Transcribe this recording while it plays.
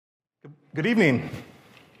Good evening.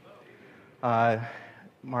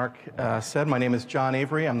 Mark said, my name is John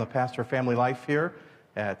Avery. I'm the pastor of Family Life here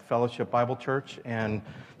at Fellowship Bible Church, and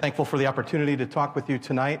thankful for the opportunity to talk with you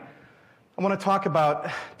tonight. I want to talk about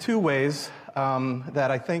two ways that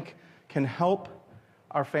I think can help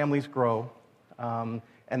our families grow, and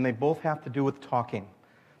they both have to do with talking.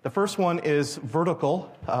 The first one is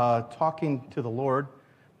vertical, talking to the Lord,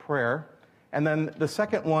 prayer, and then the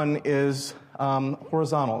second one is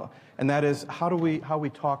horizontal, and that is how we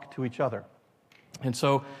talk to each other. And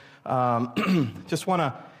so, just want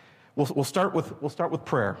to we'll start with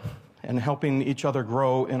prayer and helping each other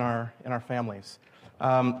grow in our families.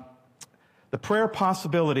 The prayer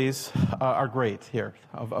possibilities are great here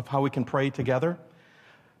of how we can pray together,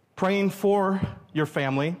 praying for your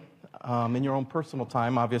family in your own personal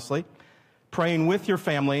time, obviously, praying with your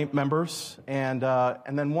family members, and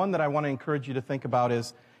then one that I want to encourage you to think about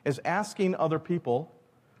is asking other people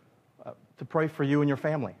to pray for you and your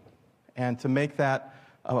family, and to make that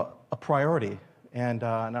a priority. And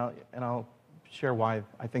I'll share why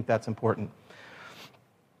I think that's important.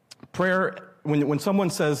 Prayer. When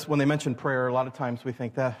they mention prayer, a lot of times we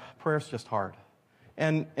think that prayer's just hard,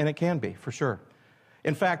 and it can be for sure.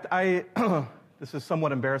 In fact, this is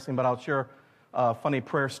somewhat embarrassing, but I'll share a funny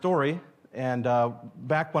prayer story. And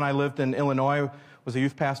back when I lived in Illinois, I was a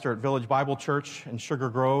youth pastor at Village Bible Church in Sugar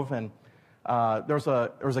Grove, and there was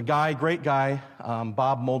a guy, great guy,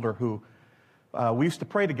 Bob Mulder, who we used to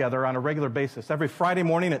pray together on a regular basis every Friday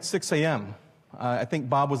morning at 6 a.m. I think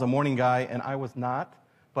Bob was a morning guy, and I was not,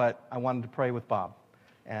 but I wanted to pray with Bob,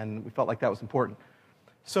 and we felt like that was important.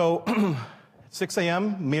 So at 6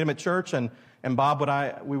 a.m., meet him at church, and Bob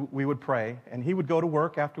we would pray, and he would go to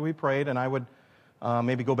work after we prayed, and I would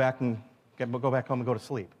maybe go back home and go to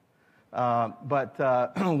sleep. But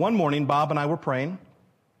one morning, Bob and I were praying,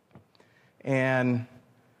 and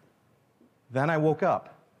then I woke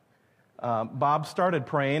up. Bob started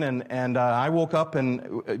praying, and I woke up,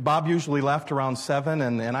 and Bob usually left around 7,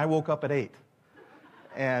 and I woke up at 8.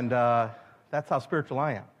 And that's how spiritual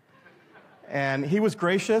I am. And he was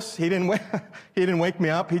gracious. He didn't wake me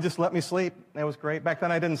up. He just let me sleep. It was great. Back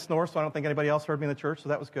then I didn't snore, so I don't think anybody else heard me in the church, so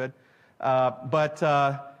that was good. But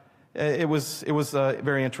it was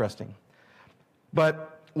very interesting.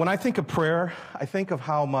 But when I think of prayer, I think of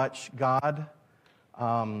how much God,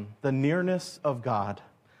 the nearness of God.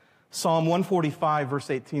 Psalm 145, verse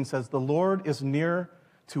 18 says, "The Lord is near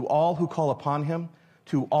to all who call upon him,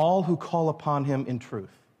 to all who call upon him in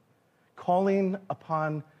truth." Calling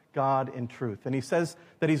upon God in truth. And he says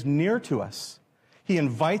that he's near to us. He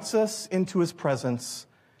invites us into his presence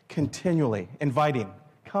continually, inviting,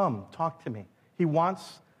 come, talk to me. He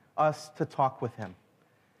wants us to talk with him.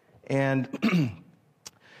 And,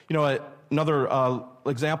 another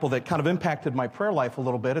example that kind of impacted my prayer life a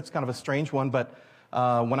little bit, it's kind of a strange one, but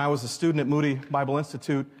when I was a student at Moody Bible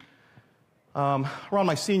Institute, around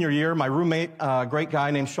my senior year, my roommate, a great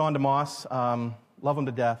guy named Sean DeMoss, love him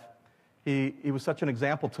to death. He was such an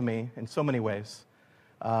example to me in so many ways.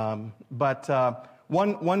 But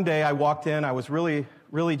one day I walked in, I was really,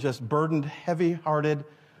 really just burdened, heavy-hearted.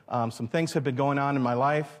 Some things had been going on in my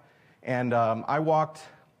life, and I walked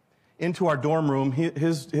into our dorm room.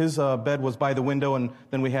 His bed was by the window, and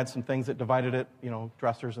then we had some things that divided it,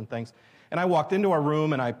 dressers and things. And I walked into our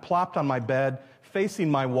room, and I plopped on my bed, facing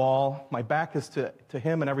my wall. My back is to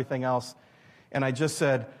him and everything else. And I just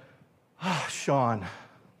said, "Oh, Sean."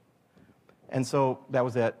 And so that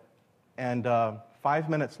was it. And 5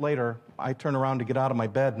 minutes later, I turn around to get out of my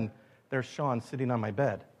bed, and there's Sean sitting on my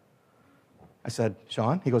bed. I said,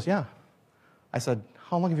 "Sean?" He goes, "Yeah." I said,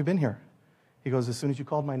 "How long have you been here?" He goes, "As soon as you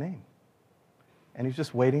called my name." And he's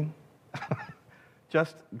just waiting,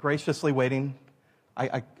 just graciously waiting.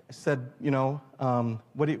 I said, why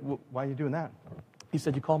are you doing that? He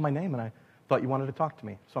said, "You called my name, and I thought you wanted to talk to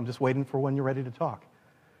me. So I'm just waiting for when you're ready to talk."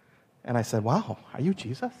 And I said, "Wow, are you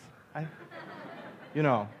Jesus?" He's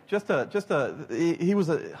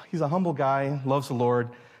a humble guy, loves the Lord.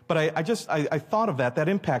 But I thought of that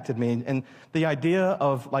impacted me. And the idea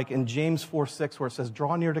of, like in James 4:6, where it says,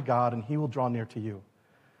 "Draw near to God, and he will draw near to you."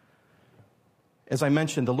 As I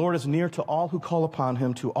mentioned, the Lord is near to all who call upon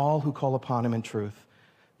him, to all who call upon him in truth.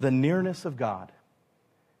 The nearness of God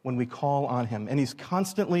when we call on him. And he's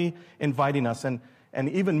constantly inviting us. And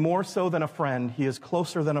even more so than a friend, he is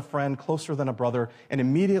closer than a friend, closer than a brother. And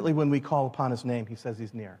immediately when we call upon his name, he says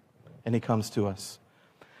he's near. And he comes to us.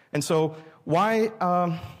 And so why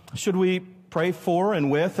should we pray for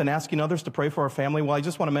and with and asking others to pray for our family? Well, I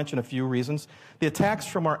just want to mention a few reasons. The attacks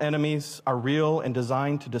from our enemies are real and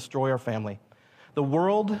designed to destroy our family. The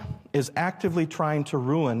world is actively trying to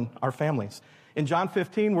ruin our families. In John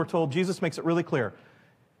 15, we're told, Jesus makes it really clear.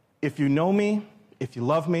 If you know me, if you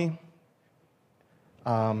love me,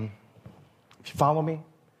 if you follow me,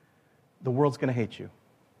 the world's going to hate you.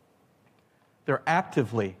 They're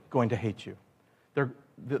actively going to hate you.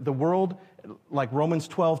 The world, like Romans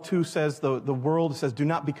 12:2 says, the world says, do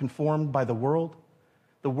not be conformed by the world.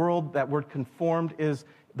 The world, that word conformed is,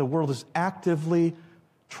 the world is actively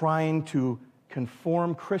trying to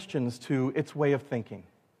conform Christians to its way of thinking.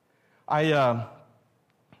 I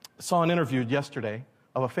saw an interview yesterday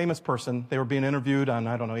of a famous person. They were being interviewed on,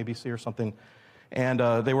 I don't know, ABC or something, and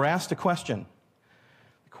they were asked a question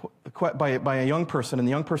by a young person, and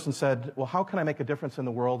the young person said, well, how can I make a difference in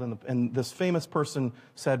the world? And this famous person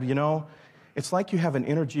said, you know, it's like you have an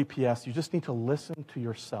inner GPS. You just need to listen to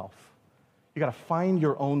yourself. You got to find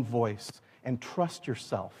your own voice and trust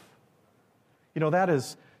yourself. You know, that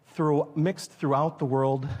is mixed throughout the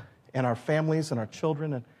world, and our families and our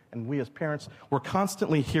children and we as parents, we're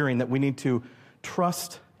constantly hearing that we need to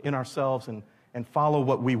trust in ourselves and follow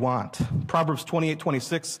what we want. Proverbs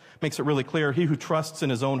 28:26 makes it really clear, he who trusts in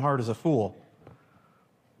his own heart is a fool.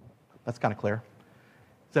 That's kind of clear.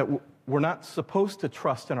 That we're not supposed to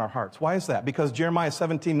trust in our hearts. Why is that? Because Jeremiah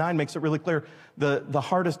 17:9 makes it really clear, the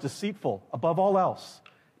heart is deceitful above all else,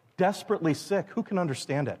 desperately sick. Who can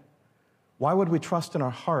understand it? Why would we trust in our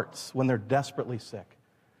hearts when they're desperately sick?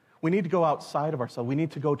 We need to go outside of ourselves. We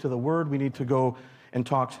need to go to the Word. We need to go and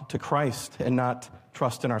talk to Christ and not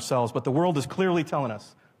trust in ourselves. But the world is clearly telling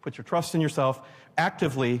us, put your trust in yourself,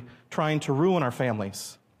 actively trying to ruin our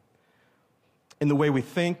families in the way we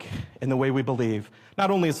think, in the way we believe.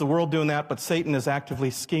 Not only is the world doing that, but Satan is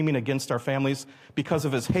actively scheming against our families because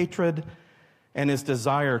of his hatred and his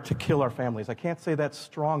desire to kill our families. I can't say that's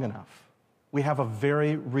strong enough. We have a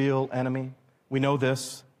very real enemy. We know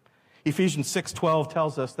this. Ephesians 6:12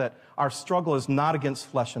 tells us that our struggle is not against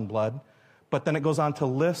flesh and blood, but then it goes on to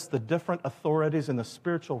list the different authorities in the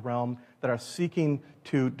spiritual realm that are seeking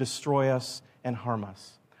to destroy us and harm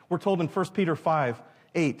us. We're told in 1 Peter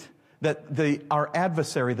 5:8 that our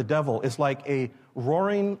adversary, the devil, is like a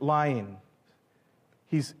roaring lion.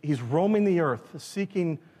 He's roaming the earth,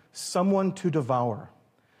 seeking someone to devour.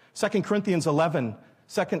 2 Corinthians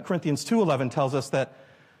 2:11 tells us that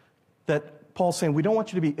Paul's saying, we don't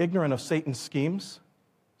want you to be ignorant of Satan's schemes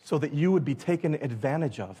so that you would be taken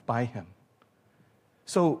advantage of by him.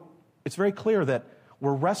 So it's very clear that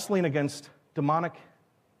we're wrestling against demonic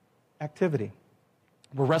activity.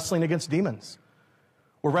 We're wrestling against demons.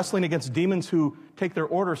 We're wrestling against demons who take their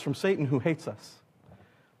orders from Satan, who hates us.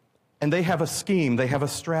 And they have a scheme. They have a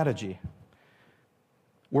strategy.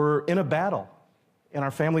 We're in a battle, and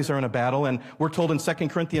our families are in a battle, and we're told in 2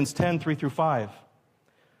 Corinthians 10:3-5,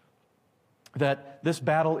 that this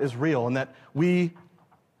battle is real and that we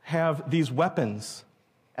have these weapons,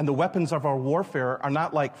 and the weapons of our warfare are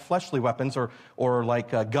not like fleshly weapons or like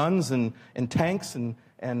guns and tanks and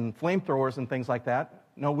flamethrowers and things like that.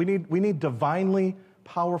 No, we need divinely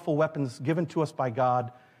powerful weapons given to us by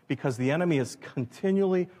God, because the enemy is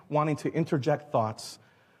continually wanting to interject thoughts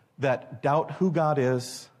that doubt who God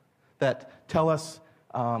is, that tell us,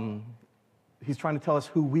 he's trying to tell us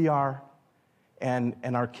who we are.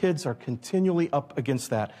 And our kids are continually up against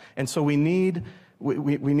that. And so we need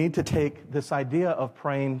to take this idea of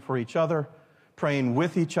praying for each other, praying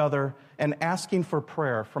with each other, and asking for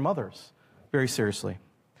prayer from others very seriously.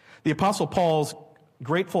 The Apostle Paul's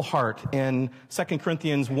grateful heart in 2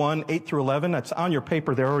 Corinthians 1:8-11, it's on your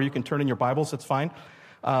paper there, or you can turn in your Bibles, it's fine.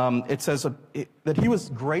 It says that he was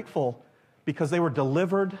grateful because they were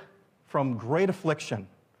delivered from great affliction,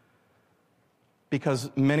 because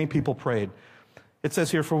many people prayed. It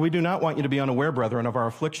says here, for we do not want you to be unaware, brethren, of our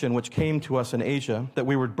affliction which came to us in Asia, that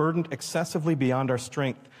we were burdened excessively beyond our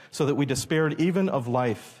strength, so that we despaired even of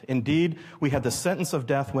life. Indeed, we had the sentence of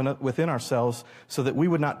death within ourselves, so that we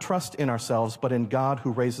would not trust in ourselves, but in God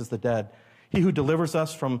who raises the dead. He who delivers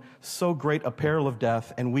us from so great a peril of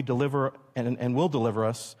death, and will deliver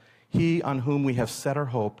us, he on whom we have set our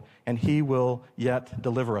hope, and he will yet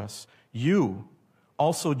deliver us. You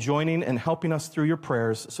also joining and helping us through your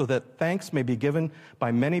prayers, so that thanks may be given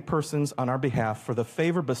by many persons on our behalf for the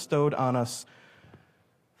favor bestowed on us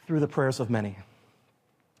through the prayers of many.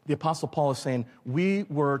 The Apostle Paul is saying, we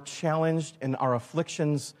were challenged in our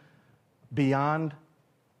afflictions beyond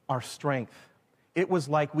our strength. It was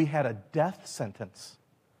like we had a death sentence.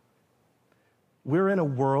 We're in a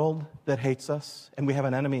world that hates us, and we have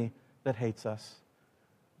an enemy that hates us.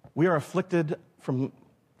 We are afflicted from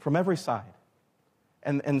every side.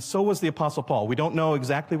 And so was the Apostle Paul. We don't know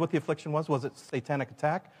exactly what the affliction was. Was it satanic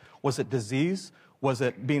attack? Was it disease? Was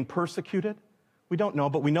it being persecuted? We don't know,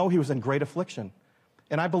 but we know he was in great affliction.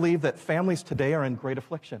 And I believe that families today are in great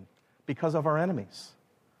affliction because of our enemies.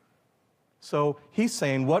 So he's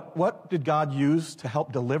saying, what did God use to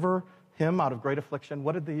help deliver him out of great affliction?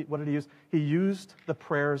 What did he use? He used the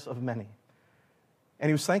prayers of many. And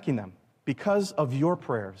he was thanking them. Because of your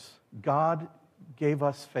prayers, God gave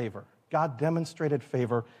us favor. God demonstrated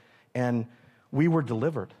favor, and we were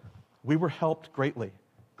delivered. We were helped greatly.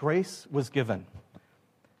 Grace was given.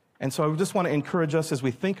 And so I just want to encourage us as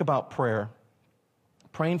we think about prayer,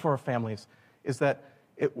 praying for our families, is that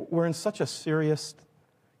we're in such a serious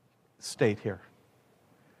state here.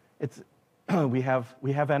 We have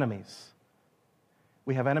enemies.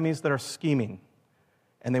 We have enemies that are scheming,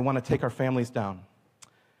 and they want to take our families down.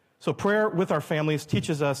 So prayer with our families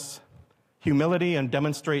teaches us humility and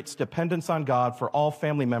demonstrates dependence on God for all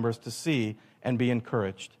family members to see and be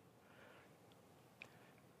encouraged.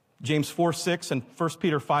 James 4:6 and 1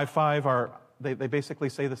 Peter 5:5 they basically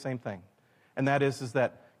say the same thing. And that is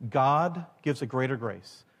that God gives a greater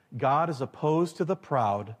grace. God is opposed to the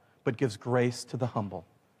proud, but gives grace to the humble.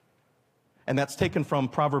 And that's taken from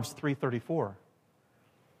Proverbs 3:34.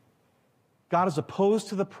 God is opposed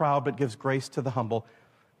to the proud, but gives grace to the humble.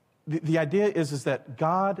 The idea is that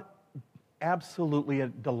God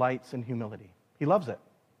absolutely delights in humility. He loves it.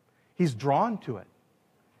 He's drawn to it.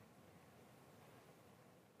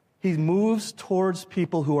 He moves towards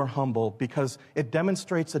people who are humble because it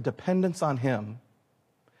demonstrates a dependence on him,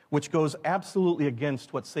 which goes absolutely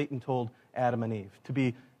against what Satan told Adam and Eve, to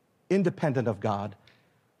be independent of God.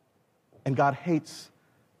 And God hates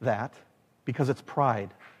that because it's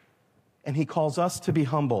pride. And he calls us to be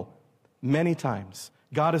humble many times.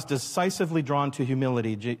 God is decisively drawn to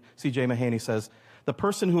humility. C.J. Mahaney says, the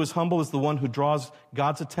person who is humble is the one who draws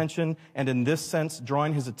God's attention, and in this sense,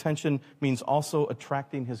 drawing his attention means also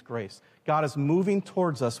attracting his grace. God is moving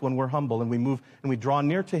towards us when we're humble, and we draw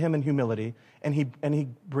near to him in humility, and he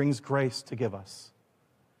brings grace to give us.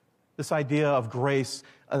 This idea of grace,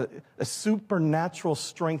 a supernatural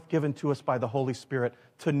strength given to us by the Holy Spirit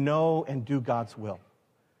to know and do God's will.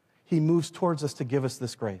 He moves towards us to give us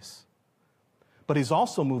this grace. But he's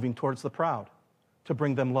also moving towards the proud to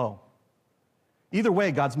bring them low. Either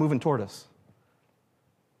way, God's moving toward us.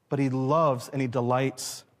 But he loves and he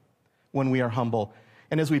delights when we are humble.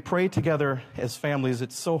 And as we pray together as families,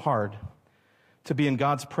 it's so hard to be in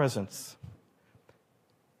God's presence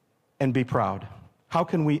and be proud. How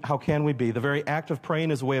can we be? The very act of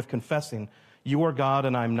praying is a way of confessing, you are God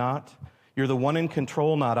and I'm not. You're the one in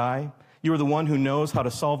control, not I. You are the one who knows how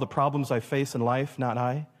to solve the problems I face in life, not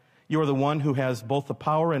I. You are the one who has both the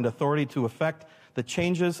power and authority to effect the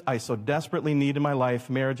changes I so desperately need in my life,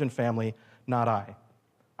 marriage, and family, not I.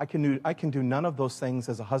 I can do none of those things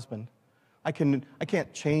as a husband. I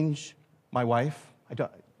can't change my wife. I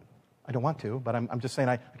don't want to, but I'm just saying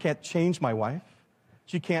I can't change my wife.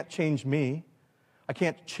 She can't change me. I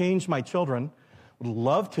can't change my children. Would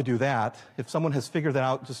love to do that. If someone has figured that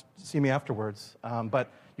out, just see me afterwards. But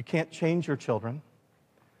you can't change your children.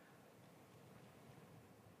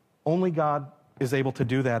 Only God is able to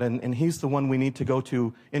do that, and he's the one we need to go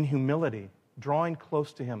to in humility, drawing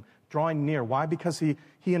close to him, drawing near. Why? Because he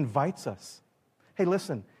invites us. Hey,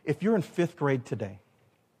 listen, if you're in 5th grade today,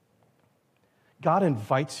 God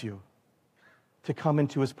invites you to come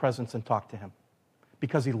into his presence and talk to him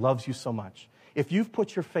because he loves you so much. If you've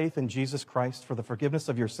put your faith in Jesus Christ for the forgiveness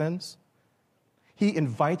of your sins, he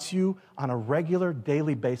invites you on a regular,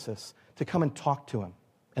 daily basis to come and talk to him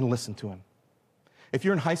and listen to him. If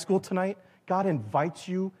you're in high school tonight, God invites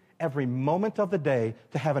you every moment of the day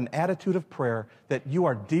to have an attitude of prayer that you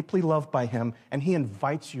are deeply loved by him, and he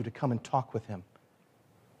invites you to come and talk with him.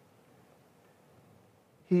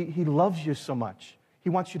 He loves you so much. He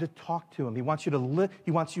wants you to talk to him. He wants you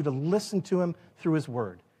to listen to him through his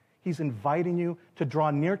word. He's inviting you to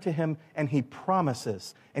draw near to him, and he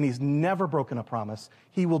promises, and he's never broken a promise,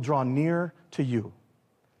 he will draw near to you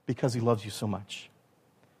because he loves you so much.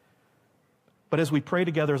 But as we pray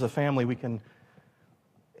together as a family,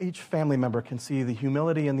 each family member can see the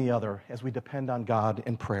humility in the other as we depend on God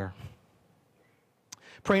in prayer.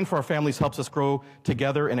 Praying for our families helps us grow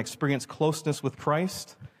together and experience closeness with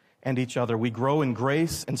Christ and each other. We grow in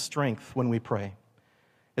grace and strength when we pray.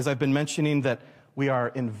 As I've been mentioning that we are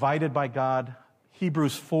invited by God,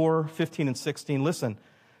 Hebrews 4:15 and 16. Listen,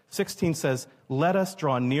 16 says, let us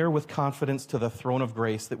draw near with confidence to the throne of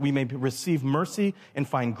grace, that we may receive mercy and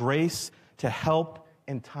find grace to help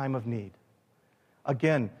in time of need.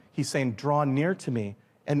 Again, he's saying, draw near to me.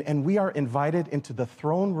 And we are invited into the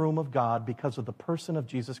throne room of God because of the person of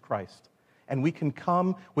Jesus Christ. And we can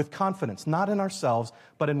come with confidence, not in ourselves,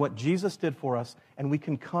 but in what Jesus did for us. And we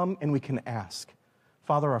can come and we can ask.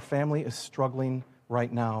 Father, our family is struggling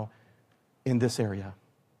right now in this area.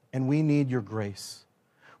 And we need your grace.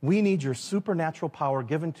 We need your supernatural power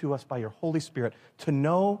given to us by your Holy Spirit to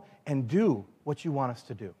know and do what you want us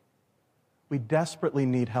to do. We desperately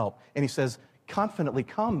need help. And he says, confidently,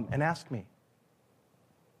 come and ask me.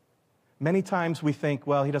 Many times we think,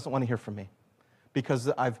 well, he doesn't want to hear from me because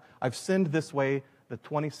I've sinned this way the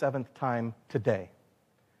 27th time today.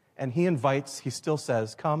 And he still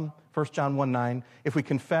says, come, 1 John 1:9. If we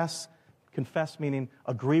confess meaning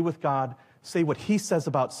agree with God, say what he says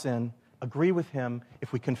about sin, agree with him.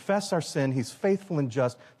 If we confess our sin, he's faithful and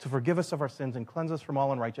just to forgive us of our sins and cleanse us from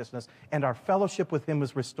all unrighteousness, and our fellowship with him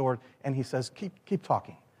is restored. And he says, keep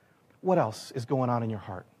talking. What else is going on in your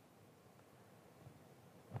heart?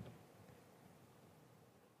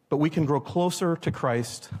 But we can grow closer to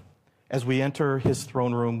Christ as we enter his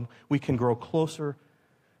throne room. We can grow closer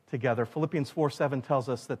together. Philippians 4:7 tells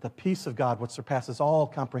us that the peace of God, which surpasses all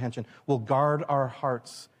comprehension, will guard our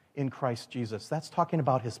hearts in Christ Jesus. That's talking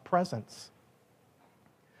about his presence.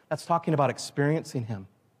 That's talking about experiencing him.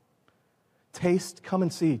 Taste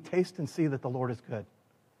and see that the Lord is good.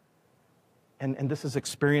 And this is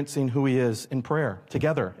experiencing who he is in prayer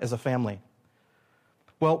together as a family.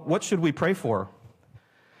 Well, what should we pray for?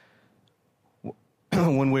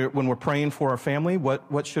 When we're praying for our family,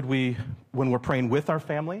 what should we, when we're praying with our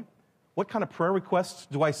family, what kind of prayer requests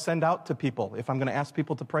do I send out to people if I'm going to ask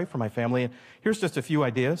people to pray for my family? And here's just a few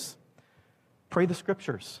ideas. Pray the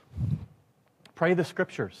scriptures. Pray the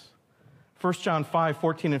scriptures. 1 John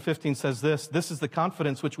 5:14 and 15 says this is the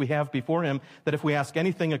confidence which we have before him, that if we ask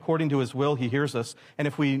anything according to his will, he hears us. And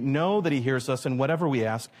if we know that he hears us in whatever we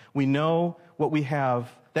ask, we know that we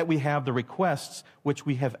have the requests which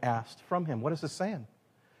we have asked from him. What is this saying?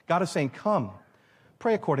 God is saying, come,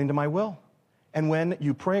 pray according to my will. And when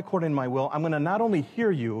you pray according to my will, I'm going to not only hear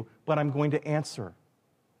you, but I'm going to answer.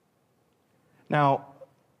 Now,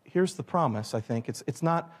 here's the promise, I think. It's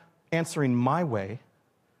not answering my way.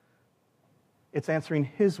 It's answering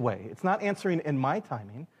his way. It's not answering in my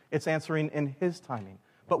timing. It's answering in his timing.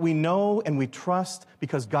 But we know and we trust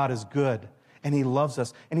because God is good and he loves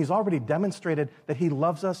us. And he's already demonstrated that he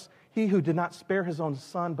loves us. He who did not spare his own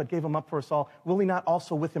son but gave him up for us all, will he not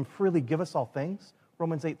also with him freely give us all things?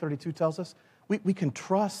 Romans 8:32 tells us. We can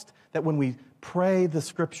trust that when we pray the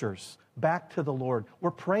scriptures back to the Lord, we're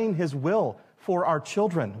praying his will for our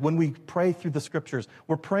children. When we pray through the scriptures,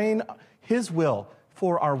 we're praying his will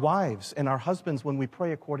for our wives and our husbands when we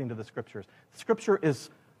pray according to the scriptures. Scripture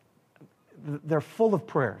they're full of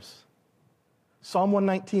prayers. Psalm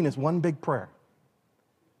 119 is one big prayer.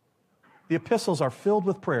 The epistles are filled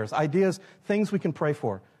with prayers, ideas, things we can pray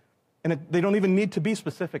for. And they don't even need to be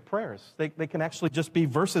specific prayers. They can actually just be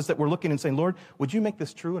verses that we're looking and saying, Lord, would you make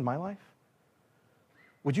this true in my life?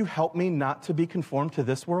 Would you help me not to be conformed to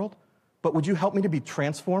this world? But would you help me to be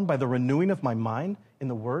transformed by the renewing of my mind in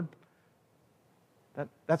the Word?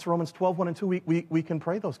 That's Romans 12:1 and 2. We can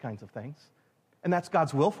pray those kinds of things. And that's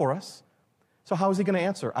God's will for us. So how is he going to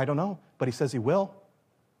answer? I don't know. But he says he will.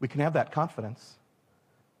 We can have that confidence.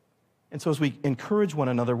 And so as we encourage one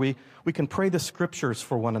another, we can pray the scriptures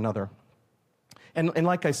for one another. And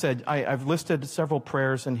like I said, I've listed several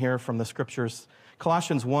prayers in here from the scriptures.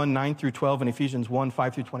 Colossians 1:9 through 12 and Ephesians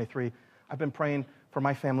 1:5 through 23. I've been praying for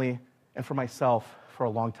my family and for myself for a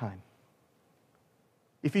long time.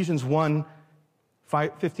 Ephesians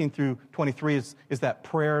 1:15 through 23 is that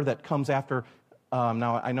prayer that comes after.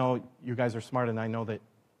 Now, I know you guys are smart, and I know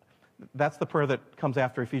that's the prayer that comes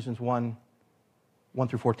after Ephesians 1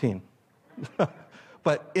 through 14.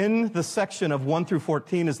 But in the section of 1 through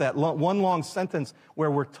 14 is that one long sentence where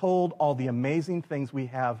we're told all the amazing things we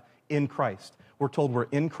have in Christ. We're told we're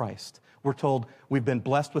in Christ. We're told we've been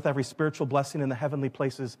blessed with every spiritual blessing in the heavenly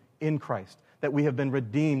places in Christ, that we have been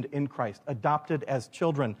redeemed in Christ, adopted as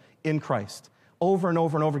children in Christ. Over and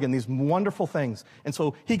over and over again, these wonderful things. And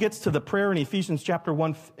so he gets to the prayer in Ephesians chapter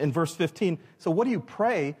 1 and verse 15. So what do you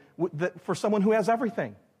pray for someone who has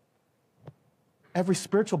everything? Every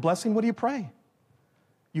spiritual blessing, what do you pray?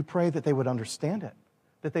 You pray that they would understand it,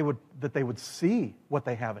 that they would see what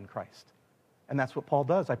they have in Christ. And that's what Paul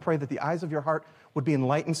does. I pray that the eyes of your heart would be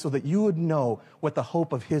enlightened so that you would know what the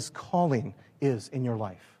hope of his calling is in your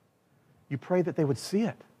life. You pray that they would see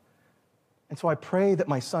it. And so I pray that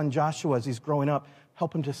my son Joshua, as he's growing up,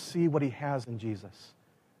 help him to see what he has in Jesus.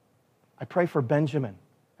 I pray for Benjamin.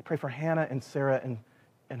 I pray for Hannah and Sarah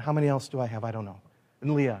and how many else do I have? I don't know.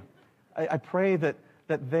 And Leah. I pray that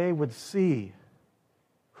they would see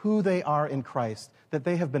who they are in Christ, that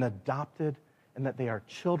they have been adopted and that they are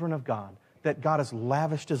children of God, that God has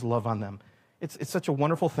lavished his love on them. It's such a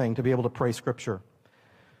wonderful thing to be able to pray Scripture.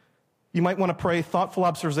 You might want to pray thoughtful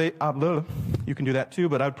observations. You can do that too,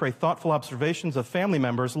 but I would pray thoughtful observations of family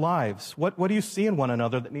members' lives. What do you see in one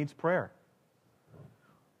another that needs prayer?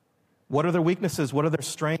 What are their weaknesses? What are their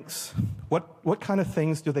strengths? What kind of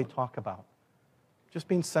things do they talk about? Just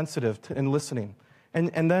being sensitive and listening.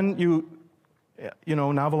 And then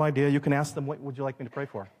novel idea, you can ask them, what would you like me to pray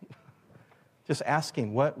for? Just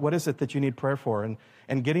asking, what is it that you need prayer for?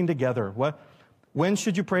 And getting together. When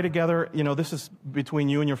should you pray together? This is between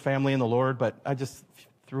you and your family and the Lord, but I just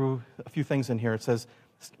threw a few things in here. It says,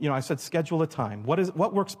 I said schedule a time.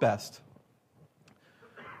 What works best?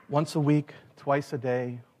 Once a week, twice a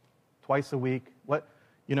day, twice a week.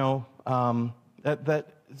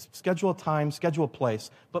 Schedule a time, schedule a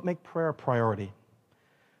place, but make prayer a priority.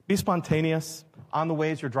 Be spontaneous on the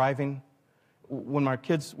way as you're driving. When I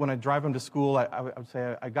drive them to school, I would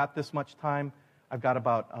say, I got this much time. I've got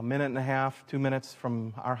about a minute and a half, 2 minutes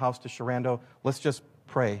from our house to Sharando. Let's just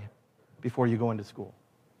pray before you go into school.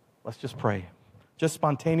 Let's just pray. Just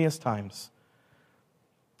spontaneous times.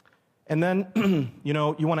 And then,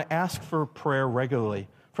 you want to ask for prayer regularly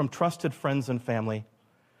from trusted friends and family.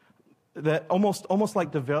 That almost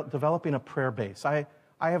like developing a prayer base. I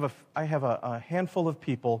have a handful of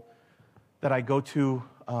people that I go to,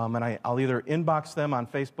 and I'll either inbox them on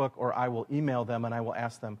Facebook or I will email them and I will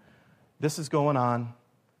ask them, this is going on.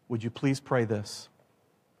 Would you please pray this?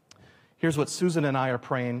 Here's what Susan and I are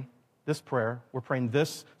praying, this prayer. We're praying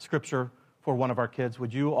this scripture for one of our kids.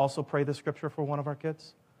 Would you also pray this scripture for one of our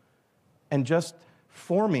kids? And just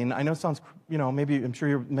forming, I know it sounds, maybe I'm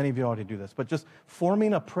sure many of you already do this, but just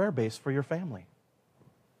forming a prayer base for your family.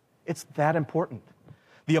 It's that important.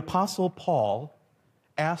 The Apostle Paul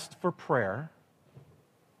asked for prayer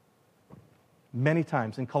many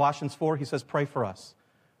times. In Colossians 4, he says, pray for us.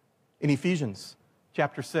 In Ephesians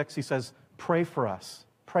chapter 6, he says, pray for us.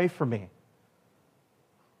 Pray for me.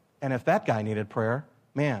 And if that guy needed prayer,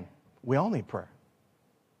 man, we all need prayer.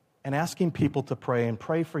 And asking people to pray and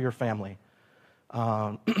pray for your family.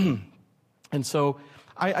 And so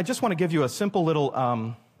I just want to give you a simple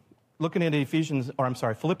little, looking at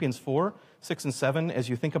Philippians 4, 6, and 7, as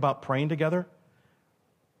you think about praying together.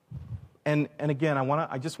 And again,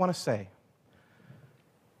 I just want to say,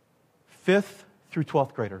 5th through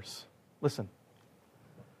 12th graders, listen.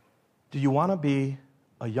 Do you want to be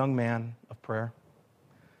a young man of prayer?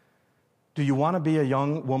 Do you want to be a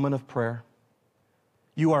young woman of prayer?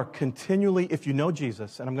 You are continually, if you know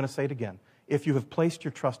Jesus, and I'm going to say it again, if you have placed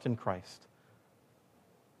your trust in Christ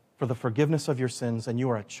for the forgiveness of your sins and you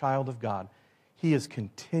are a child of God, He is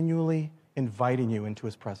continually inviting you into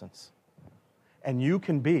His presence. And you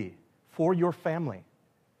can be, for your family,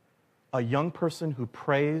 a young person who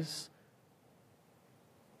prays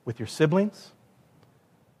with your siblings.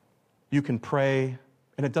 You can pray,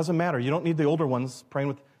 and it doesn't matter. You don't need the older ones praying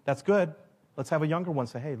with, that's good. Let's have a younger one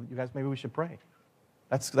say, hey, you guys, maybe we should pray.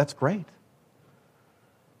 That's great.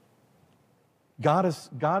 God,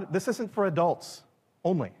 this isn't for adults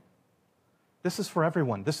only. This is for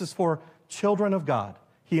everyone. This is for children of God.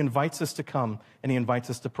 He invites us to come, and He invites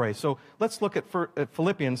us to pray. So let's look at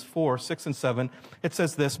Philippians 4, 6, and 7. It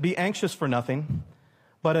says this, be anxious for nothing,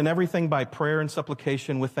 but in everything by prayer and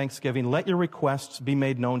supplication with thanksgiving, let your requests be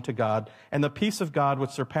made known to God, and the peace of God,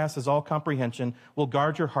 which surpasses all comprehension, will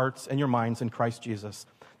guard your hearts and your minds in Christ Jesus.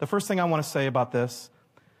 The first thing I want to say about this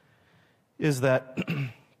is that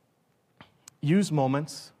use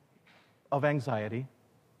moments of anxiety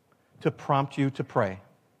to prompt you to pray.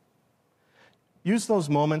 Use those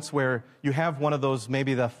moments where you have one of those,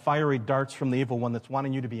 maybe the fiery darts from the evil one that's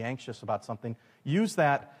wanting you to be anxious about something. Use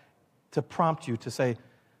that to prompt you to say,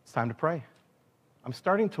 it's time to pray. I'm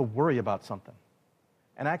starting to worry about something.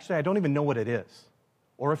 And actually, I don't even know what it is.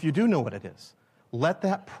 Or if you do know what it is, let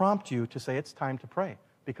that prompt you to say, it's time to pray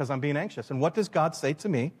because I'm being anxious. And what does God say to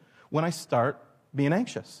me when I start being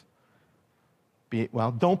anxious?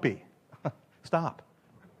 Don't be. Stop.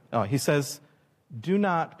 No, He says, do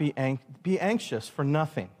not be anxious for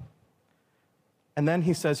nothing. And then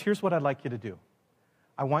He says, here's what I'd like you to do.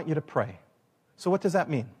 I want you to pray. So what does that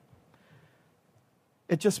mean?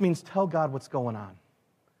 It just means tell God what's going on.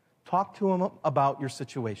 Talk to Him about your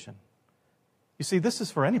situation. You see, this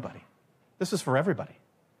is for anybody. This is for everybody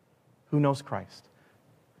who knows Christ.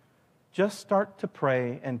 Just start to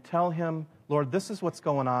pray and tell Him, Lord, this is what's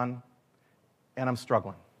going on, and I'm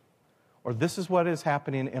struggling. Or this is what is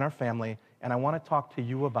happening in our family, and I want to talk to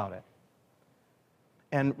you about it.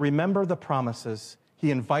 And remember the promises.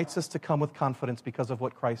 He invites us to come with confidence because of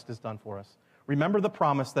what Christ has done for us. Remember the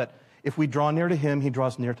promise that if we draw near to Him, He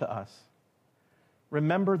draws near to us.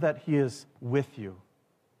 Remember that He is with you,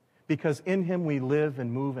 because in Him we live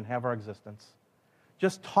and move and have our existence.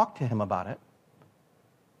 Just talk to him about it.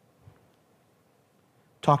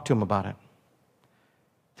 Talk to him about it.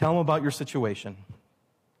 Tell him about your situation.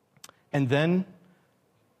 And then,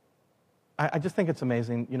 I just think it's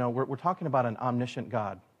amazing. You know, we're talking about an omniscient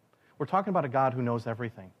God. We're talking about a God who knows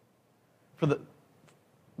everything. For the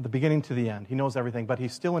beginning to the end, he knows everything, but he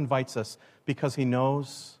still invites us because he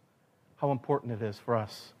knows how important it is for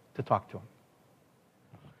us to talk to him.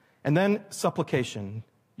 And then supplication.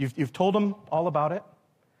 You've told him all about it.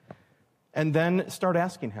 And then start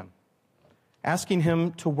asking him. Asking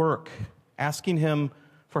him to work. Asking him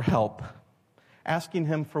for help. Asking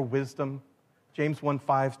him for wisdom. James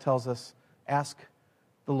 1:5 tells us, ask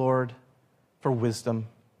the Lord for wisdom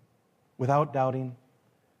without doubting.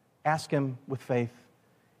 Ask him with faith,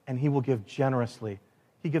 and he will give generously.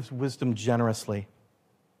 He gives wisdom generously.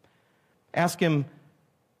 Ask him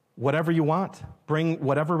whatever you want. Bring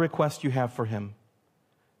whatever request you have for him.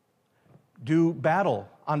 Do battle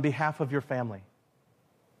on behalf of your family.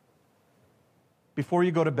 Before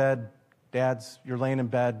you go to bed, dads, you're laying in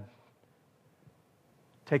bed,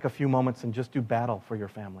 take a few moments and just do battle for your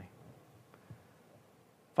family.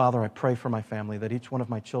 Father, I pray for my family that each one of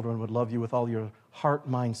my children would love you with all your heart,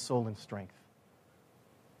 mind, soul, and strength.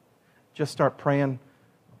 Just start praying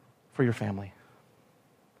for your family.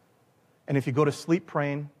 And if you go to sleep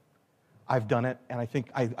praying, I've done it, and I think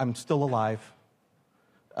I'm still alive.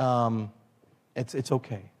 It's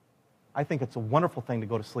okay. I think it's a wonderful thing to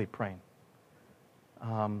go to sleep praying.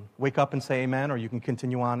 Wake up and say amen, or you can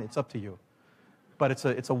continue on. It's up to you. But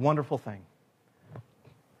it's a wonderful thing.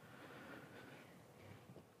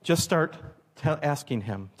 Just start asking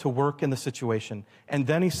him to work in the situation. And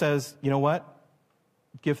then he says, you know what?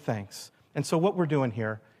 Give thanks. And so what we're doing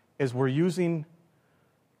here is we're using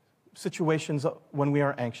situations when we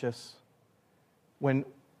are anxious,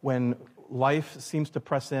 when life seems to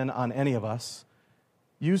press in on any of us,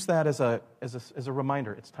 use that as a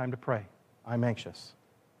reminder. It's time to pray. I'm anxious.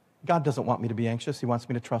 God doesn't want me to be anxious. He wants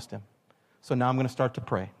me to trust him. So now I'm going to start to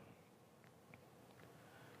pray.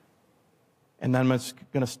 And then I'm just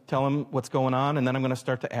going to tell him what's going on, and then I'm going to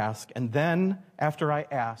start to ask. And then, after I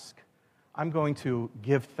ask, I'm going to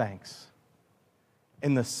give thanks.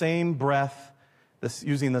 In the same breath,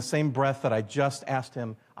 using the same breath that I just asked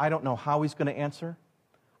him. I don't know how he's going to answer.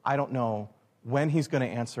 I don't know when he's going to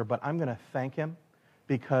answer, but I'm going to thank him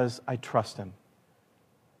because I trust him.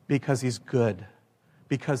 Because he's good.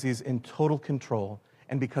 Because he's in total control.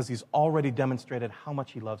 And because he's already demonstrated how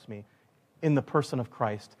much he loves me in the person of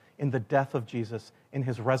Christ, in the death of Jesus, in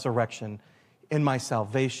his resurrection, in my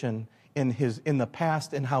salvation, in the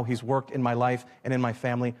past, and how he's worked in my life and in my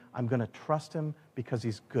family. I'm going to trust him because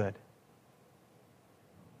he's good.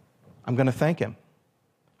 I'm going to thank him,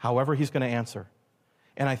 however he's going to answer.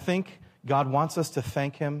 And I think God wants us to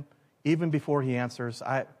thank him even before he answers.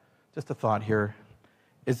 Just a thought here.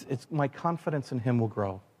 It's my confidence in him will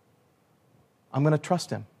grow. I'm going to trust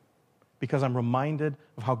him because I'm reminded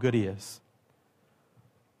of how good he is.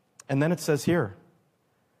 And then it says here,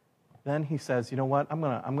 then he says, you know what, I'm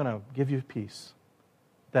going to give you peace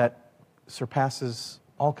that surpasses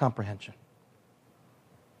all comprehension.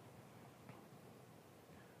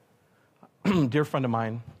 Dear friend of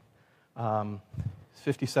mine, he's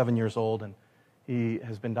 57 years old, and he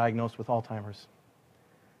has been diagnosed with Alzheimer's.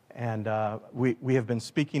 And we have been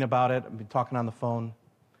speaking about it. I've been talking on the phone,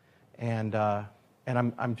 and I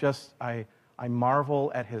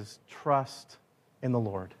marvel at his trust in the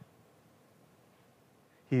Lord.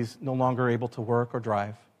 He's no longer able to work or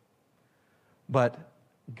drive, but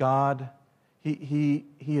God, he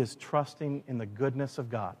is trusting in the goodness of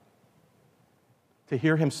God. To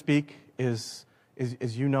hear him speak is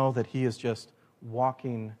you know that he is just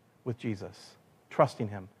walking with Jesus, trusting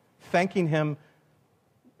him, thanking him,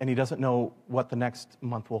 and he doesn't know what the next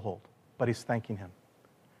month will hold, but he's thanking him.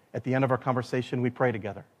 At the end of our conversation, we pray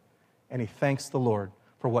together, and he thanks the Lord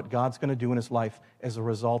for what God's going to do in his life as a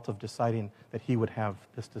result of deciding that he would have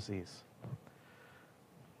this disease.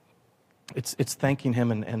 It's thanking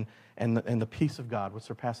him, and the peace of God, which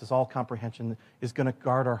surpasses all comprehension, is going to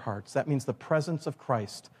guard our hearts. That means the presence of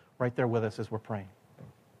Christ right there with us as we're praying.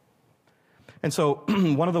 And so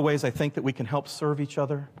one of the ways I think that we can help serve each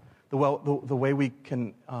other, the way we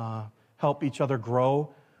can help each other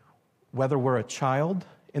grow, whether we're a child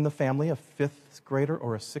in the family, a 5th grader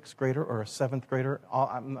or a 6th grader or a 7th grader,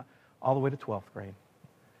 all the way to 12th grade,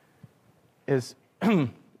 is,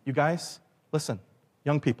 you guys, listen,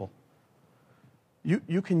 young people,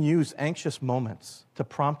 you can use anxious moments to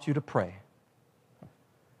prompt you to pray.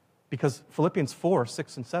 Because Philippians 4,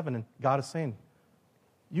 6, and 7, and God is saying,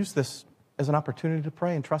 use this as an opportunity to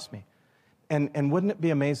pray and trust me. And wouldn't it be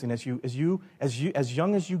amazing as young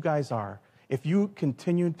as you guys are, if you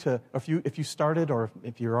continue to, or if you started, or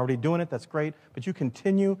if you're already doing it, that's great, but you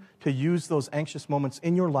continue to use those anxious moments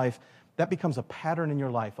in your life, that becomes a pattern in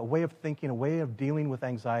your life, a way of thinking, a way of dealing with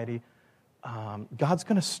anxiety. God's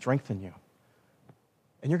going to strengthen you.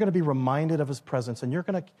 And you're going to be reminded of his presence, and you're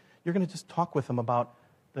going to just talk with him about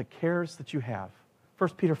the cares that you have. 1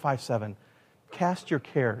 Peter 5:7, cast your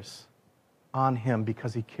cares on him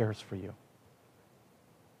because he cares for you.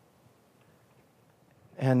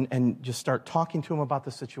 And just start talking to him about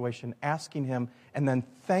the situation, asking him, and then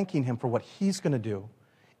thanking him for what he's going to do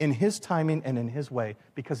in his timing and in his way,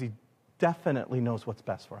 because he definitely knows what's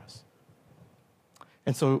best for us.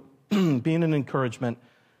 And so being an encouragement,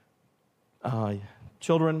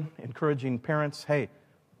 children, encouraging parents, hey,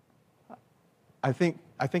 I think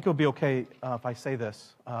it would be okay if I say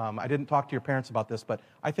this. I didn't talk to your parents about this, but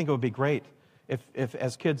I think it would be great if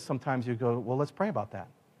as kids sometimes you go, well, let's pray about that.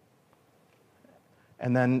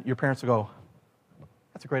 And then your parents will go,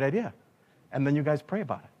 that's a great idea. And then you guys pray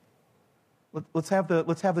about it. Let's have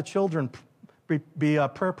the children be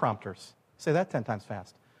prayer prompters. Say that 10 times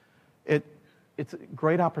fast. It's a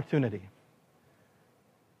great opportunity.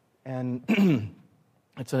 And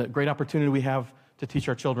it's a great opportunity we have to teach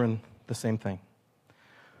our children the same thing.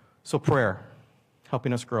 So prayer,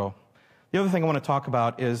 helping us grow. The other thing I want to talk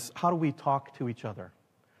about is how do we talk to each other?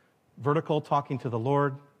 Vertical, talking to the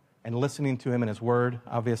Lord and listening to him and his word,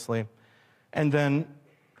 obviously. And then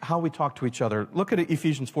how we talk to each other. Look at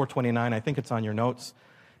Ephesians 4:29. I think it's on your notes.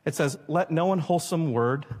 It says, let no unwholesome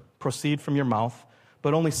word proceed from your mouth,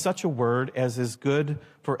 but only such a word as is good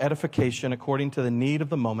for edification according to the need of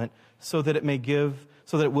the moment, so that it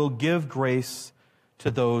will give grace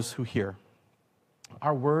to those who hear.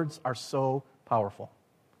 Our words are so powerful.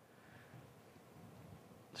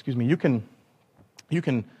 Excuse me, you can,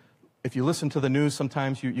 if you listen to the news,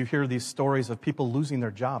 sometimes you hear these stories of people losing their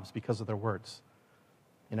jobs because of their words.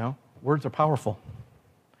 You know, words are powerful.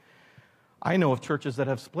 I know of churches that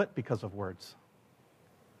have split because of words.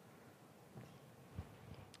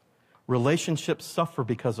 Relationships suffer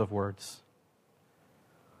because of words.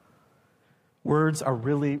 Words are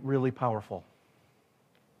really, really powerful.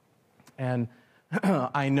 And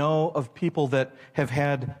I know of people that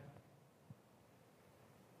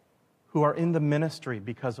who are in the ministry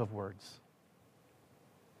because of words.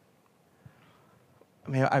 I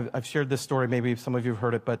mean, I've shared this story, maybe some of you have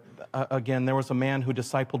heard it, but again, there was a man who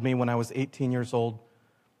discipled me when I was 18 years old,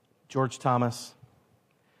 George Thomas.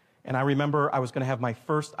 And I remember I was going to have my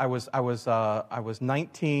first, I was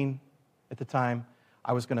 19 at the time.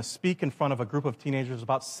 I was going to speak in front of a group of teenagers,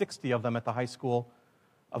 about 60 of them at the high school,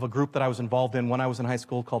 of a group that I was involved in when I was in high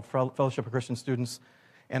school called Fellowship of Christian Students.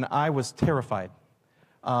 And I was terrified.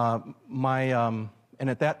 And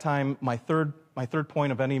at that time, my third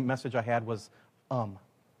point of any message I had was,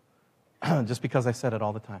 just because I said it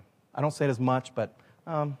all the time. I don't say it as much, but,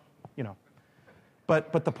 you know.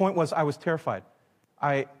 But the point was I was terrified.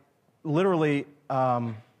 I literally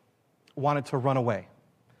wanted to run away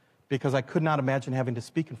because I could not imagine having to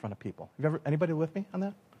speak in front of people. Anybody with me on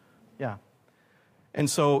that? Yeah. And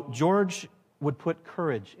so George would put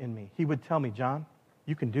courage in me. He would tell me, John,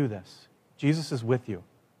 you can do this. Jesus is with you.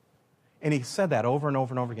 And he said that over and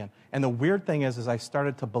over and over again. And the weird thing is I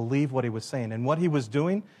started to believe what he was saying. And what he was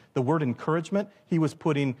doing, the word encouragement, he was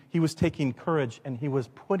taking courage and he was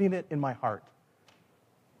putting it in my heart.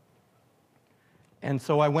 And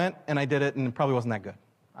so I went and I did it, and it probably wasn't that good.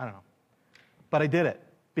 I don't know. But I did it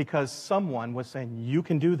because someone was saying, you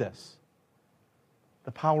can do this.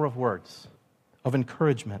 The power of words, of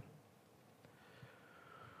encouragement.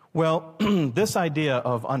 Well, this idea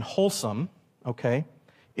of unwholesome, okay,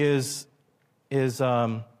 is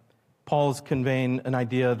Paul's conveying an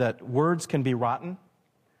idea that words can be rotten,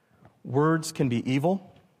 words can be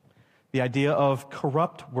evil, the idea of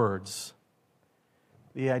corrupt words,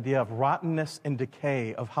 the idea of rottenness and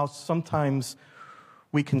decay, of how sometimes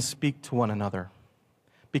we can speak to one another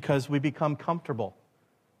because we become comfortable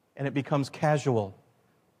and it becomes casual.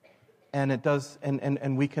 And it does,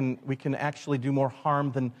 and we can actually do more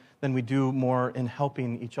harm than we do more in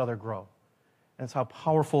helping each other grow. And that's how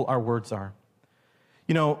powerful our words are.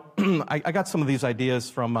 You know, I got some of these ideas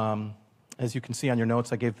from, as you can see on your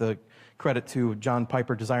notes, I gave the credit to John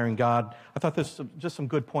Piper, Desiring God. I thought there's just some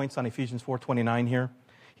good points on Ephesians 4:29 here.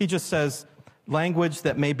 He just says, language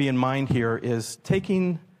that may be in mind here is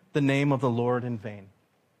taking the name of the Lord in vain.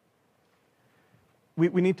 We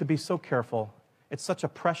need to be so careful. It's such a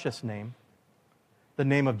precious name, the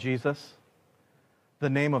name of Jesus, the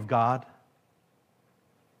name of God.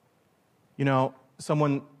 You know,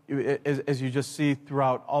 someone as you just see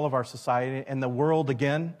throughout all of our society, and the world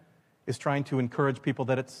again is trying to encourage people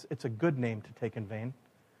that it's a good name to take in vain.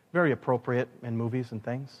 Very appropriate in movies and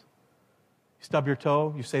things. You stub your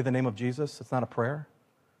toe, you say the name of Jesus, it's not a prayer.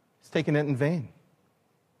 It's taking it in vain.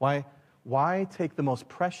 Why take the most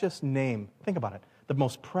precious name, think about it, the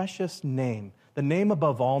most precious name, the name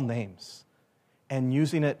above all names, and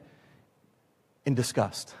using it in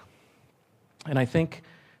disgust? And I think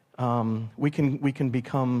we can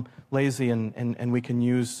become lazy and we can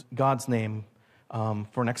use God's name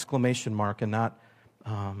for an exclamation mark and not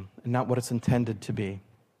what it's intended to be.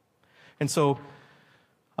 And so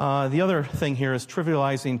the other thing here is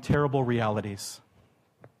trivializing terrible realities.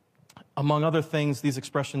 Among other things, these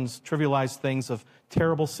expressions trivialize things of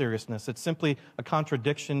terrible seriousness. It's simply a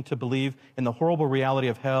contradiction to believe in the horrible reality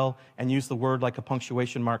of hell and use the word like a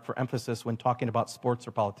punctuation mark for emphasis when talking about sports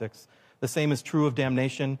or politics. The same is true of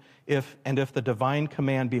damnation. If the divine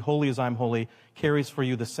command, be holy as I'm holy, carries for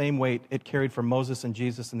you the same weight it carried for Moses and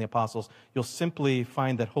Jesus and the apostles, you'll simply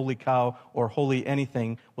find that holy cow or holy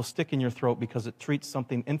anything will stick in your throat because it treats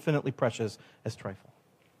something infinitely precious as trifle.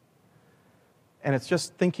 And it's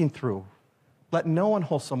just thinking through. Let no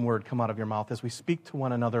unwholesome word come out of your mouth as we speak to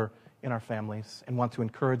one another in our families and want to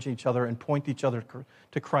encourage each other and point each other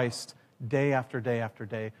to Christ day after day after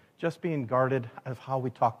day. Just being guarded of how we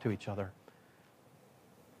talk to each other.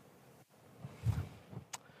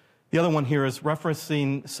 The other one here is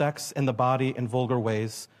referencing sex and the body in vulgar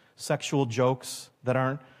ways, sexual jokes that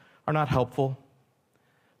are not helpful.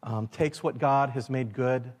 Takes what God has made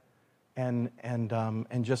good and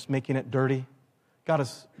just making it dirty.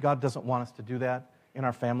 God doesn't want us to do that in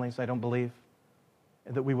our families, I don't believe.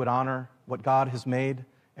 That we would honor what God has made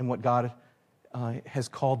and what God has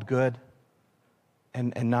called good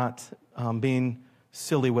and not being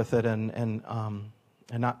silly with it and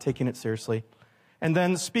not taking it seriously. And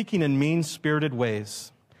then speaking in mean-spirited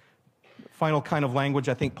ways. Final kind of language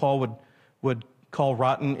I think Paul would call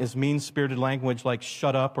rotten is mean-spirited language like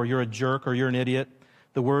shut up or you're a jerk or you're an idiot.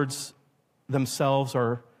 The words themselves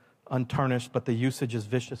are untarnished, but the usage is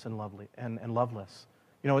vicious and lovely and loveless.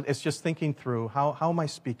 You know, it's just thinking through how am I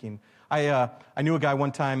speaking. I knew a guy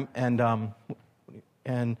one time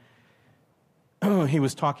and he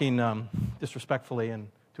was talking disrespectfully and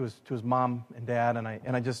to his mom and dad, and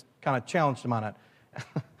I just kind of challenged him on it.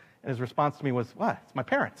 And his response to me was, "What? It's my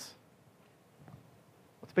parents.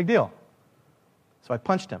 What's the big deal?" So I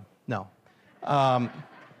punched him. No,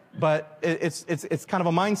 but it's kind of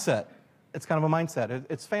a mindset. It's kind of a mindset.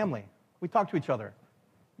 It's family. We talk to each other.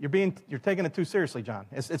 You're taking it too seriously, John.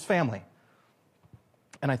 It's family.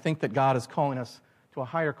 And I think that God is calling us to a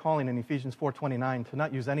higher calling in Ephesians 4:29 to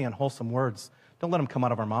not use any unwholesome words. Don't let them come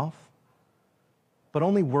out of our mouth. But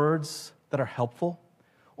only words that are helpful,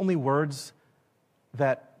 only words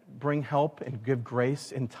that bring help and give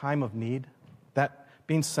grace in time of need, that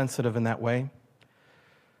being sensitive in that way.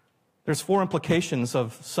 There's 4 implications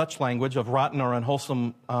of such language, of rotten or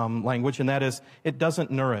unwholesome language, and that is it doesn't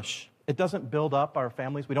nourish. It doesn't build up our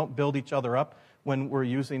families. We don't build each other up when we're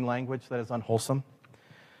using language that is unwholesome.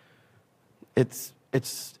 It's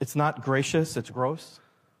not gracious, it's gross.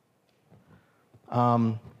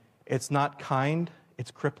 It's not kind,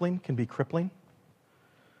 it's crippling, can be crippling.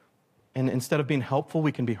 And instead of being helpful,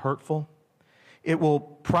 we can be hurtful. It will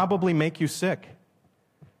probably make you sick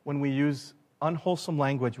when we use unwholesome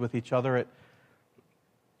language with each other.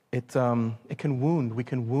 It can wound. We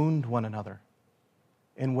can wound one another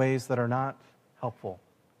in ways that are not helpful,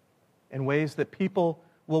 in ways that people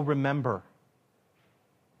will remember.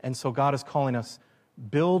 And so God is calling us,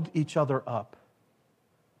 build each other up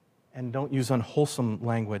and don't use unwholesome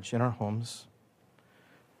language in our homes.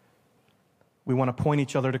 We want to point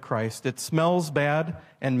each other to Christ. It smells bad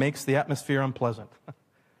and makes the atmosphere unpleasant.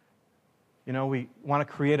 You know, we want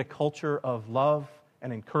to create a culture of love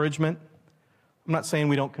and encouragement. I'm not saying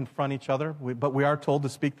we don't confront each other, but we are told to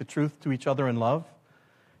speak the truth to each other in love.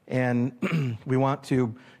 And we want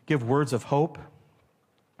to give words of hope.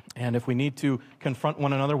 And if we need to confront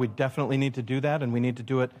one another, we definitely need to do that, and we need to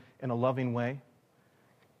do it in a loving way.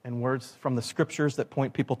 And words from the Scriptures that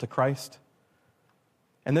point people to Christ.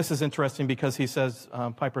 And this is interesting because he says,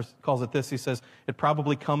 Piper calls it this, he says, it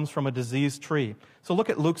probably comes from a diseased tree. So look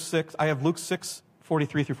at Luke 6. I have Luke 6,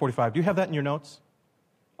 43 through 45. Do you have that in your notes?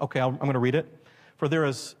 Okay, I'm going to read it. For there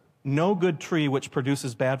is no good tree which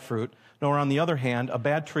produces bad fruit, nor on the other hand, a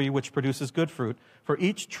bad tree which produces good fruit. For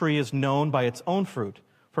each tree is known by its own fruit.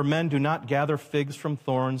 For men do not gather figs from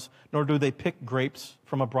thorns, nor do they pick grapes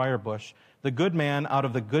from a briar bush. The good man out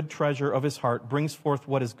of the good treasure of his heart brings forth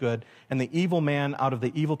what is good, and the evil man out of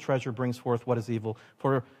the evil treasure brings forth what is evil.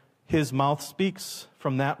 For His mouth speaks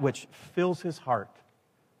from that which fills his heart.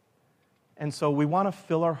 And so we want to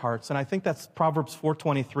fill our hearts, and I think that's Proverbs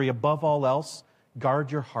 4:23. Above all else,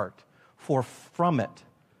 guard your heart, for from it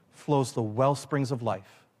flows the well springs of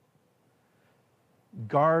life.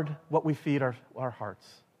 Guard what we feed our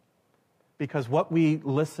hearts. Because what we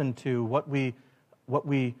listen to, what we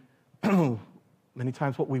many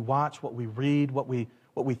times what we watch, what we read, what we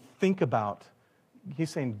think about, he's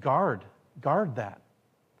saying guard that.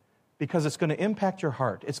 Because it's going to impact your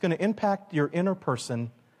heart. It's going to impact your inner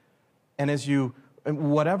person. And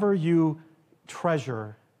whatever you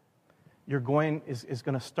treasure, is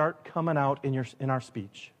going to start coming out in our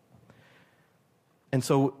speech. And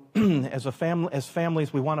so, as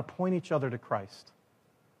families, we want to point each other to Christ.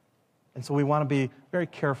 And so we want to be very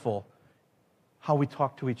careful how we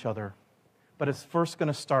talk to each other. But it's first going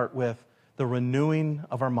to start with the renewing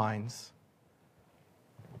of our minds.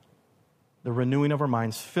 The renewing of our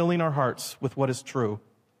minds, filling our hearts with what is true.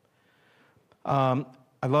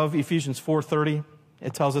 I love Ephesians 4:30.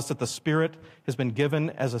 It tells us that the Spirit has been given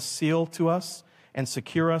as a seal to us and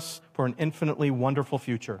secure us for an infinitely wonderful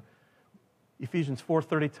future. Ephesians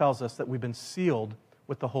 4:30 tells us that we've been sealed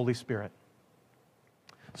with the Holy Spirit.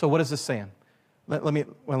 So what is this saying? Let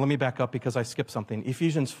me back up because I skipped something.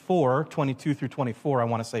 Ephesians 4:22 through 24 I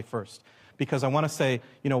want to say first. Because I want to say,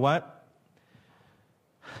 you know what?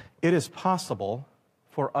 It is possible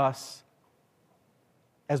for us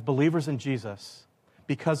as believers in Jesus,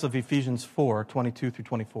 because of Ephesians 4:22 through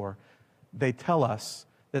 24, they tell us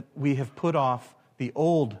that we have put off the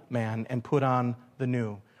old man and put on the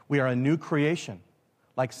new. We are a new creation,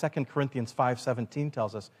 like 2 Corinthians 5:17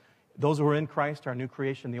 tells us. Those who are in Christ are a new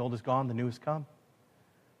creation. The old is gone, the new has come.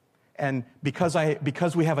 And because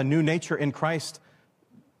we have a new nature in Christ,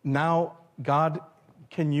 now God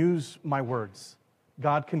can use my words.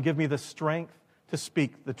 God can give me the strength to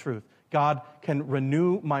speak the truth. God can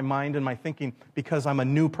renew my mind and my thinking because I'm a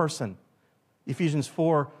new person. Ephesians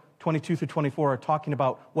 4:22 through 24 are talking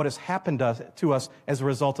about what has happened to us as a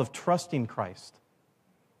result of trusting Christ.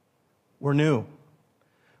 We're new.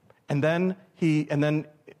 And then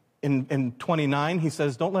in 29, he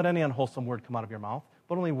says, don't let any unwholesome word come out of your mouth,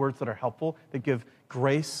 but only words that are helpful, that give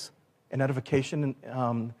grace and edification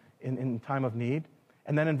in time of need.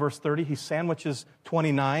 And then in verse 30, he sandwiches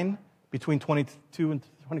 29 between 22 and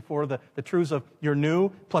 24, the truths of you're new,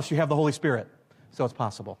 plus you have the Holy Spirit. So it's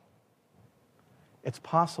possible. It's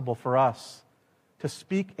possible for us to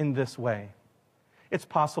speak in this way. It's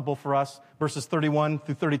possible for us, verses 31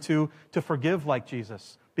 through 32, to forgive like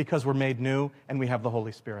Jesus because we're made new and we have the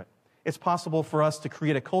Holy Spirit. It's possible for us to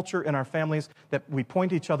create a culture in our families that we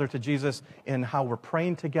point each other to Jesus in how we're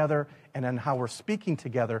praying together and in how we're speaking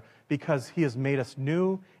together because he has made us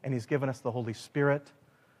new and he's given us the Holy Spirit.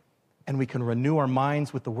 And we can renew our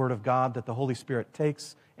minds with the Word of God that the Holy Spirit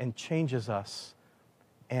takes and changes us.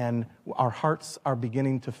 And our hearts are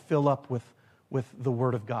beginning to fill up with the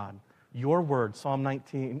Word of God. Your Word, Psalm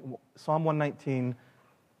 119,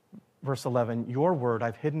 verse 11, your Word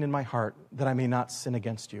I've hidden in my heart that I may not sin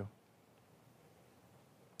against you.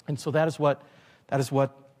 And so that is what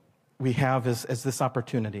we have as this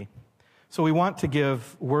opportunity. So we want to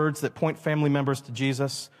give words that point family members to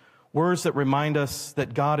Jesus, words that remind us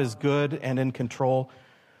that God is good and in control,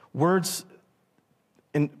 words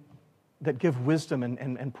that give wisdom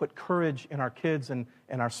and put courage in our kids and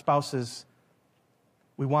our spouses.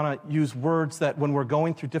 We want to use words that when we're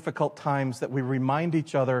going through difficult times, that we remind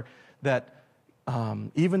each other that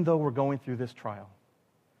even though we're going through this trial,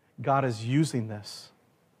 God is using this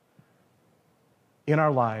in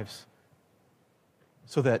our lives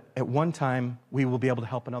so that at one time we will be able to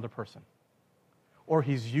help another person. Or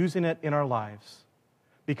he's using it in our lives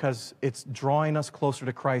because it's drawing us closer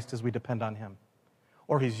to Christ as we depend on him.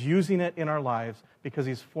 Or he's using it in our lives because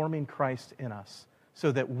he's forming Christ in us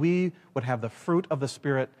so that we would have the fruit of the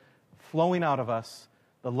Spirit flowing out of us,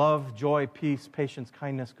 the love, joy, peace, patience,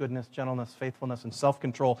 kindness, goodness, gentleness, faithfulness, and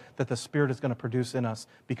self-control that the Spirit is going to produce in us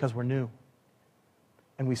because we're new.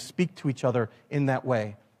 And we speak to each other in that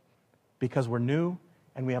way because we're new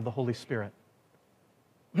and we have the Holy Spirit.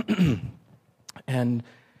 And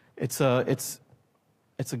it's a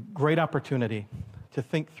great opportunity to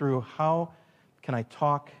think through how can I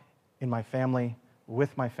talk in my family,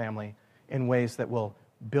 with my family, in ways that will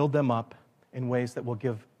build them up, in ways that will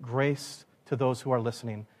give grace to those who are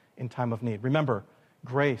listening in time of need. Remember,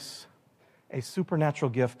 grace, a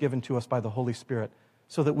supernatural gift given to us by the Holy Spirit,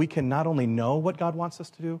 so that we can not only know what God wants us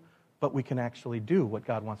to do, but we can actually do what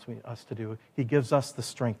God wants us to do. He gives us the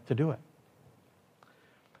strength to do it.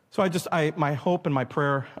 So my hope and my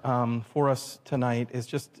prayer for us tonight is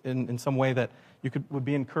just in some way that you would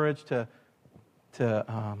be encouraged to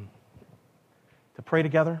pray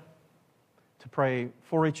together, to pray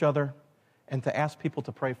for each other, and to ask people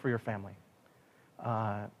to pray for your family.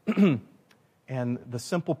 And the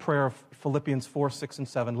simple prayer of Philippians 4, 6, and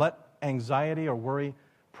 7, let anxiety or worry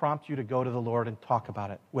prompt you to go to the Lord and talk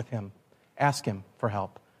about it with Him. Ask Him for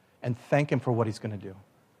help and thank Him for what He's going to do.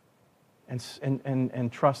 And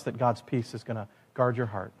trust that God's peace is going to guard your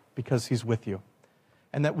heart because He's with you.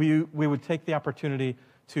 And that we would take the opportunity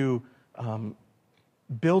to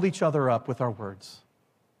build each other up with our words,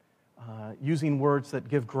 using words that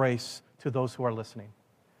give grace to those who are listening.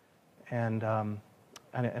 And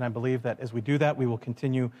I believe that as we do that, we will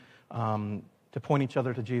continue to point each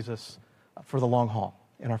other to Jesus for the long haul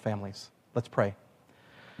in our families. Let's pray.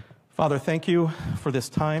 Father, thank you for this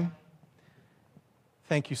time.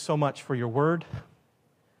 Thank you so much for your word.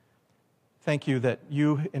 Thank you that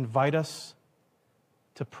you invite us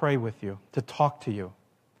to pray with you, to talk to you,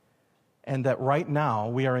 and that right now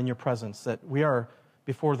we are in your presence, that we are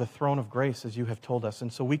before the throne of grace as you have told us.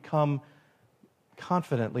 And so we come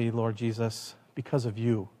confidently, Lord Jesus, because of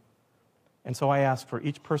you. And so I ask for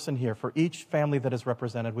each person here, for each family that is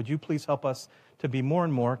represented, would you please help us to be more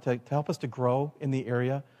and more, to help us to grow in the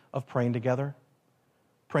area of praying together,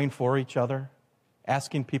 praying for each other,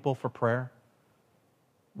 asking people for prayer.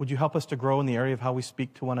 Would you help us to grow in the area of how we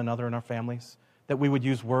speak to one another in our families, that we would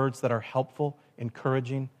use words that are helpful,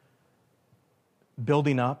 encouraging,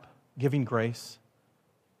 building up, giving grace.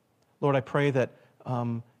 Lord, I pray that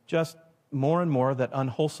just more and more that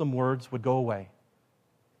unwholesome words would go away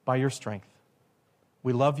by your strength.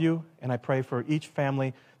 We love you, and I pray for each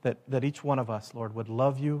family that each one of us, Lord, would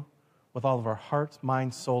love you with all of our hearts,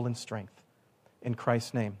 mind, soul, and strength. In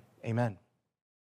Christ's name, amen.